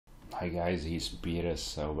Hi guys, he's Peter.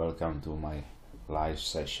 So welcome to my live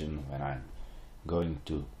session when I'm going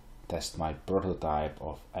to test my prototype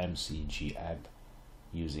of MCG app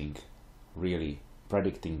using really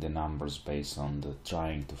predicting the numbers based on the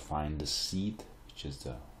trying to find the seed, which is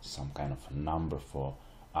some kind of number for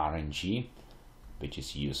RNG, which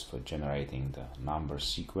is used for generating the number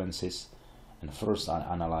sequences. And first I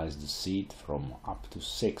analyze the seed from up to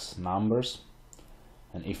 6 numbers,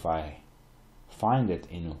 and if I find it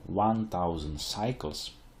in 1000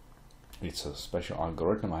 cycles, it's a special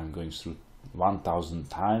algorithm. I'm going through 1000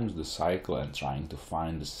 times the cycle and trying to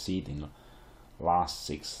find the seed in last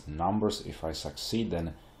 6 numbers. If I succeed,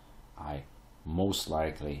 then I most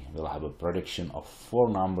likely will have a prediction of 4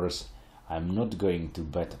 numbers. I'm not going to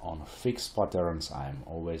bet on fixed patterns. I'm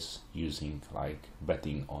always using like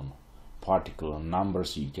betting on particular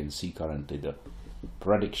numbers. You can see currently the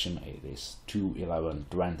prediction, it is 2, 11,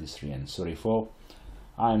 23 and 34.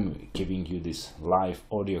 I'm giving you this live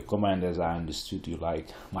audio comment as I understood you like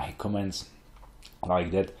my comments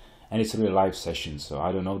like that, and it's a real live session, so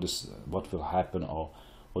I don't know what will happen or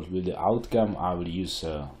what will the outcome. I will use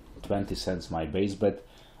 20 cents my base bet.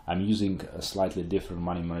 I'm using a slightly different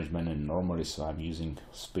money management than normally, so I'm using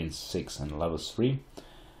spins 6 and levels 3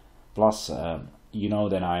 plus you know,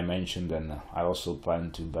 then I mentioned, and I also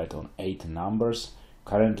plan to bet on 8 numbers.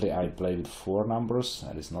 Currently I play with 4 numbers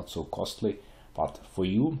and it's not so costly, but for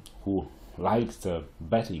you who likes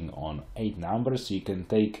betting on 8 numbers, you can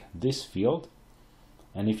take this field,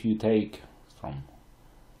 and if you take from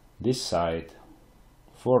this side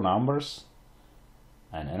 4 numbers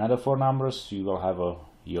and another 4 numbers, you will have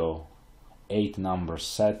your 8 number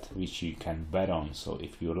set which you can bet on. So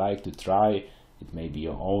if you like to try, it may be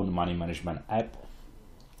your own money management app.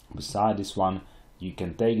 Beside this one, you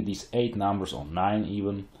can take these 8 numbers or 9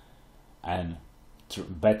 even and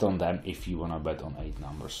bet on them if you want to bet on 8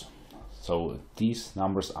 numbers. So these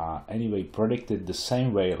numbers are anyway predicted the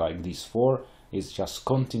same way like these 4. It's just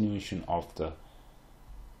continuation of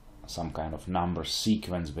some kind of number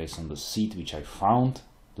sequence based on the seed which I found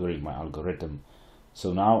during my algorithm.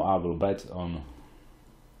 So now I will bet on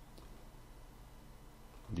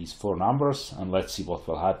these 4 numbers and let's see what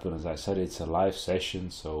will happen. As I said, it's a live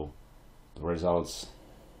session, so the results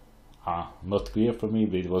are not clear for me,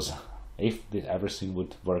 but it was, if everything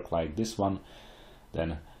would work like this one,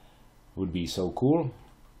 then would be so cool.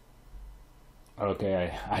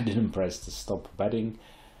 Okay, I didn't press the stop betting,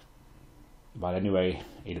 but anyway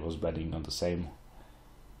it was betting on the same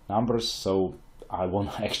numbers, so I won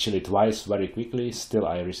actually twice very quickly. Still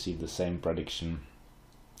I received the same prediction,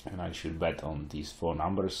 and I should bet on these 4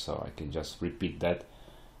 numbers, so I can just repeat that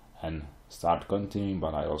and start continuing.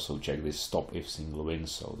 But I also check this stop if single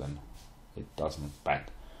wins, so then it doesn't bet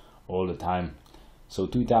all the time. So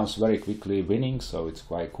 2 times very quickly winning, so it's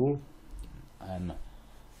quite cool. And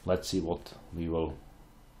let's see what we will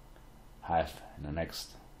have in the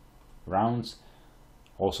next rounds.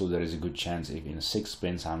 Also, there is a good chance if in 6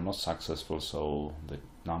 spins I'm not successful, so the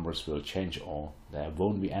numbers will change or there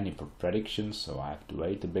won't be any predictions, so I have to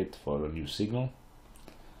wait a bit for a new signal.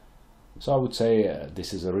 So I would say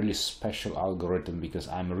this is a really special algorithm because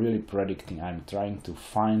I'm really predicting, I'm trying to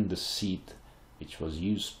find the seed which was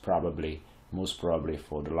used most probably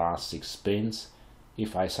for the last 6 spins.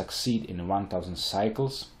 If I succeed in 1000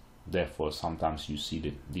 cycles, therefore sometimes you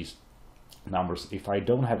see these numbers. If I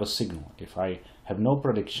don't have a signal, if I have no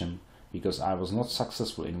prediction because I was not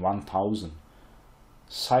successful in 1000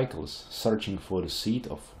 cycles searching for the seed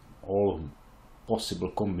of all possible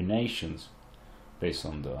combinations based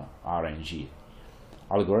on the RNG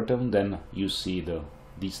algorithm, then you see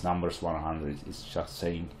these numbers 100. It's just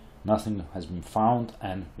saying nothing has been found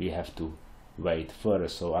and we have to wait further.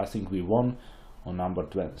 So I think we won on number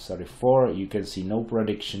 34. You can see no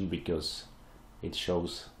prediction because it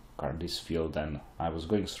shows this field, and I was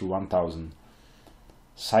going through 1000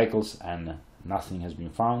 cycles and nothing has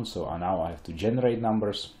been found. So now I have to generate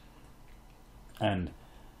numbers, and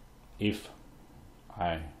if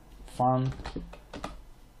I found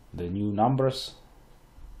the new numbers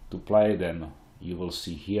to play, then you will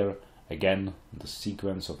see here again the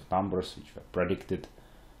sequence of numbers which were predicted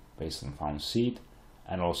based on found seed,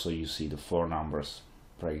 and also you see the 4 numbers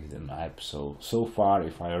predicted in the app. So far,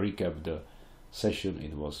 if I recap the session,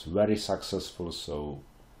 it was very successful. So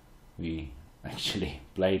we actually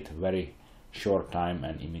played very short time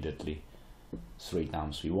and immediately 3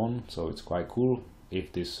 times we won, so it's quite cool.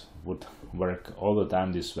 If this would work all the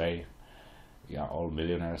time this way, we are all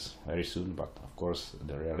millionaires very soon, but of course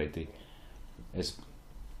the reality is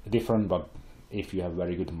different. But if you have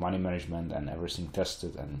very good money management and everything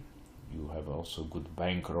tested, and you have also good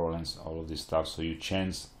bankroll and all of this stuff, so your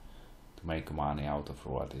chance to make money out of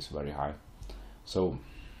roulette is very high. So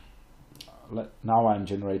now I'm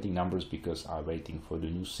generating numbers because I'm waiting for the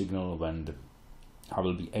new signal when I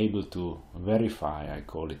will be able to verify, I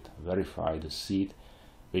call it verify the seed,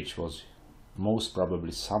 which was most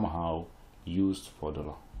probably somehow used for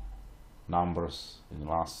the numbers in the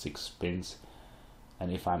last 6 spins.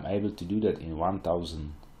 And if I'm able to do that in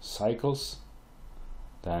 1000 cycles,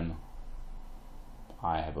 then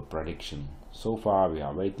I have a prediction. So far we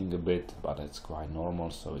are waiting a bit, but it's quite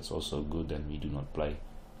normal, so it's also good and we do not play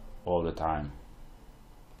all the time.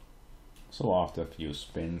 So after a few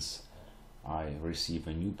spins I receive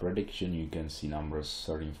a new prediction. You can see numbers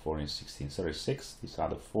 13, 14, 16, 36. These are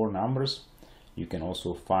the 4 numbers. You can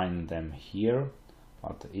also find them here,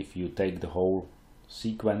 but if you take the whole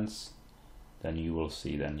sequence, then you will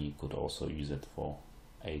see, then you could also use it for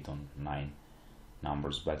 8 or 9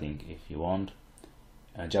 numbers betting if you want.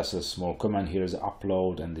 Just a small comment, here is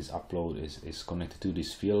upload, and this upload is connected to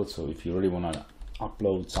this field. So if you really want to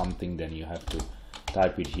upload something, then you have to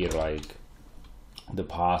type it here, like the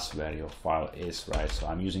path where your file is, right? So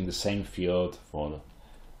I'm using the same field for the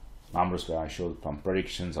numbers where I showed some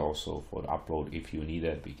predictions, also for the upload if you need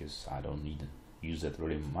it, because I don't need to use that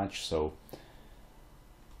really much. So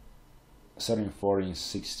 13, 14,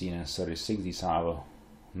 16 and 36, these are our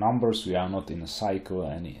numbers. We are not in a cycle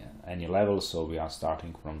any level, so we are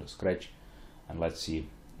starting from the scratch, and let's see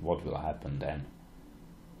what will happen then.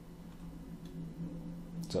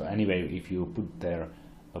 So anyway, if you put there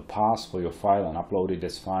a path for your file and upload it,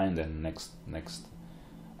 that's fine. Then next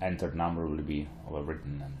entered number will be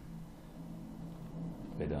overwritten and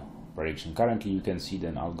with a prediction. Currently you can see the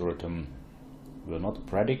algorithm will not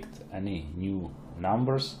predict any new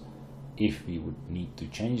numbers if we would need to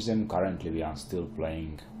change them. Currently we are still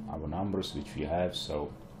playing our numbers which we have,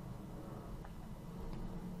 so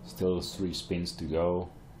still 3 spins to go.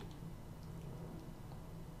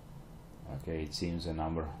 Okay, it seems the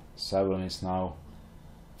number 7 is now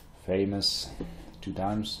famous, 2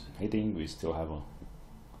 times hitting. We still have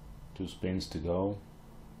 2 spins to go.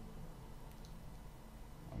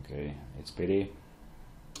 Okay, it's pity.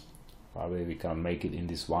 Probably we can make it in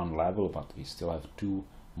this one level, but we still have 2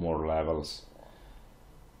 more levels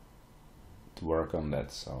to work on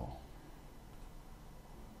that. So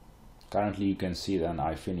currently you can see that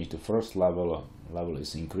I finished the first level. Level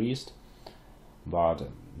is increased, but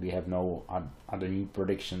we have no other new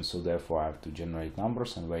predictions, so therefore I have to generate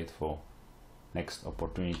numbers and wait for next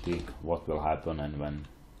opportunity, what will happen and when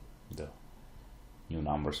the new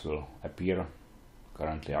numbers will appear.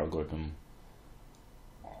 Currently algorithm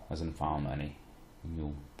hasn't found any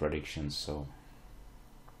new predictions, so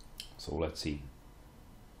let's see.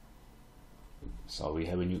 So we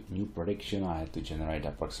have a new prediction. I had to generate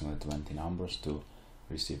approximately 20 numbers to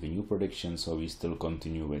receive a new prediction, so we still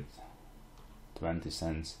continue with 20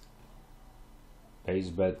 cents base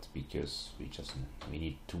bet because we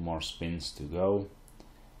need 2 more spins to go.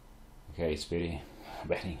 Okay, it's pretty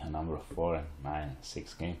betting a number 4 and 9,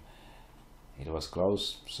 6 game. It was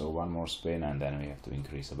close, so 1 more spin and then we have to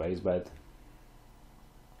increase the base bet.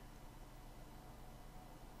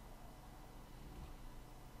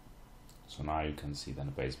 So now you can see that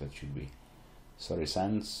the base bet should be 30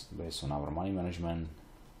 cents based on our money management.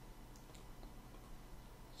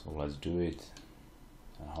 So let's do it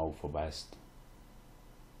and hope for best.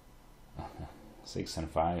 6 and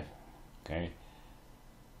 5. Okay,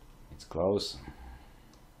 it's close.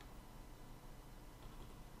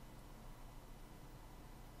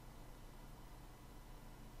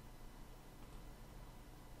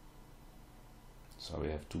 So we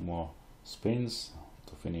have 2 more spins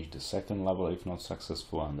to finish the 2nd level if not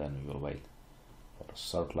successful, and then we will wait for the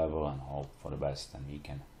 3rd level and hope for the best and we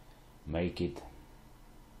can make it.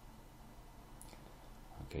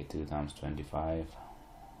 Okay, 2 times 25.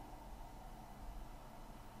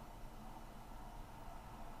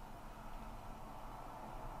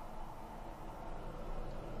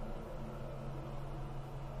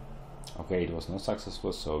 Okay, it was not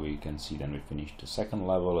successful, so we can see then we finished the 2nd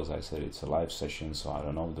level. As I said, it's a live session, so I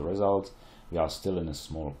don't know the result. We are still in a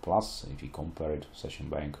small plus if you compare it to session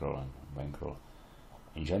bankroll and bankroll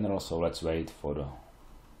in general. So let's wait for the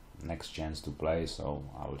next chance to play. So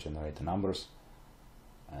I will generate the numbers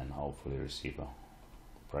and hopefully receive a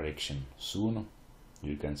prediction soon.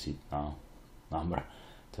 You can see now number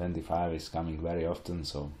 25 is coming very often,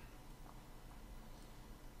 so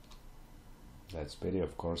that's pity.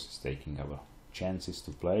 Of course, it's taking our chances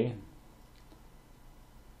to play.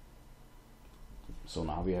 So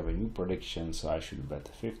now we have a new prediction, so I should bet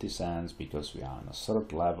 50 cents because we are on a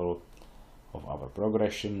 3rd level of our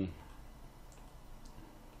progression.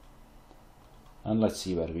 and let's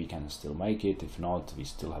see whether we can still make it. If not, we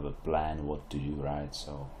still have a plan what to do, right?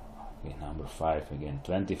 So okay, number 5 again,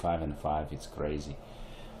 25 and 5, it's crazy.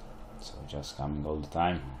 So just coming all the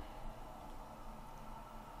time.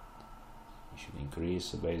 We should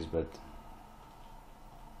increase the base bet.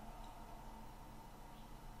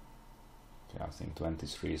 Okay, I think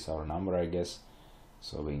 23 is our number, I guess.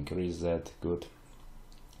 So we increase that, good.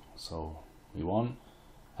 So we won.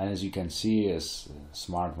 And as you can see, as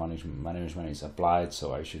smart management is applied,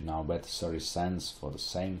 so I should now bet 30 cents for the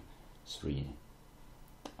same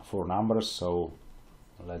 4 numbers. So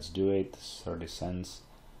let's do it, 30 cents.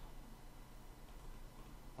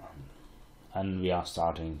 And we are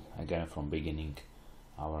starting again from beginning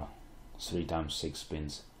our 3 times 6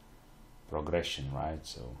 spins progression, right?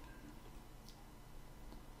 So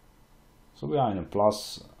we are in a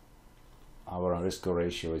plus. Our risk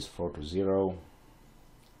ratio is 4-0.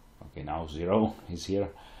 Okay, now 0 is here.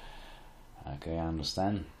 Okay, I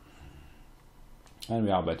understand. And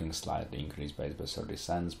we are betting slightly increased base by 30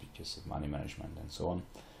 cents because of money management and so on.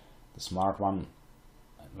 The smart one,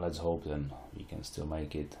 let's hope then we can still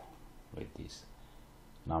make it with these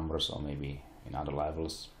numbers or maybe in other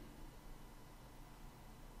levels.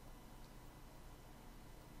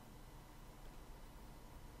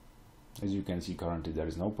 As you can see, currently there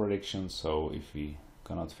is no prediction, so if we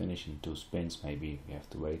cannot finish in 2 spins, maybe we have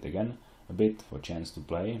to wait again a bit for chance to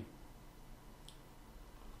play.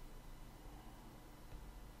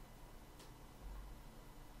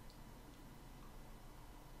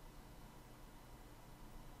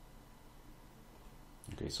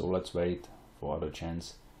 Okay, so let's wait for other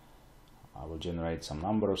chance. I will generate some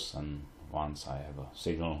numbers, and once I have a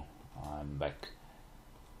signal, I'm back.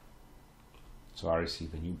 So I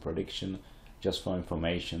received a new prediction. Just for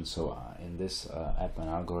information, so in this app and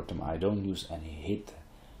algorithm, I don't use any hit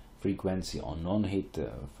frequency or non-hit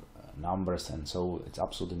numbers, and so it's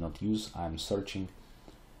absolutely not used. I'm searching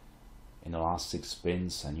in the last 6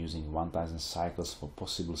 spins and using 1000 cycles for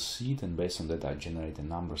possible seed, and based on that I generate a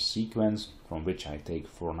number sequence from which I take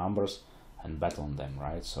 4 numbers and bet on them,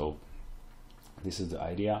 right? So this is the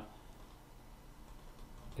idea.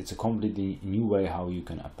 It's a completely new way how you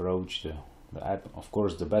can approach the app. Of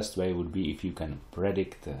course, the best way would be if you can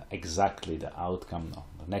predict exactly the outcome of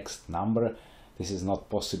the next number. This is not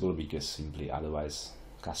possible because simply otherwise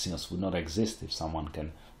casinos would not exist if someone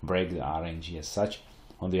can break the RNG as such.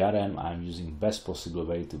 On the other hand, I'm using best possible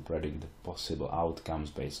way to predict the possible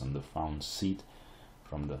outcomes based on the found seed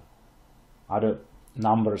from the other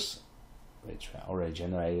numbers which were already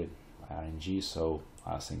generated by RNG. So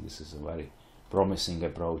I think this is a very promising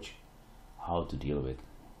approach how to deal with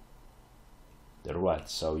the roulette.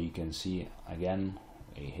 So you can see again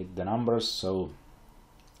we hit the numbers. So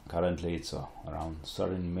currently it's around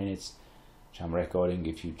 13 minutes which I'm recording.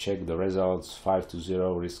 If you check the results,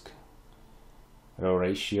 5-0 risk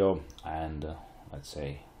ratio and let's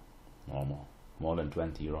say normal more than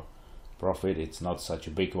 20 euro profit. It's not such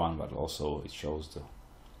a big one, but also it shows the,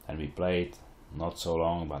 and we played not so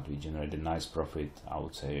long, but we generated nice profit. I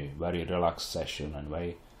would say very relaxed session and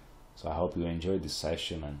way. So I hope you enjoyed this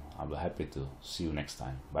session, and I'll be happy to see you next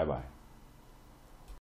time. Bye bye.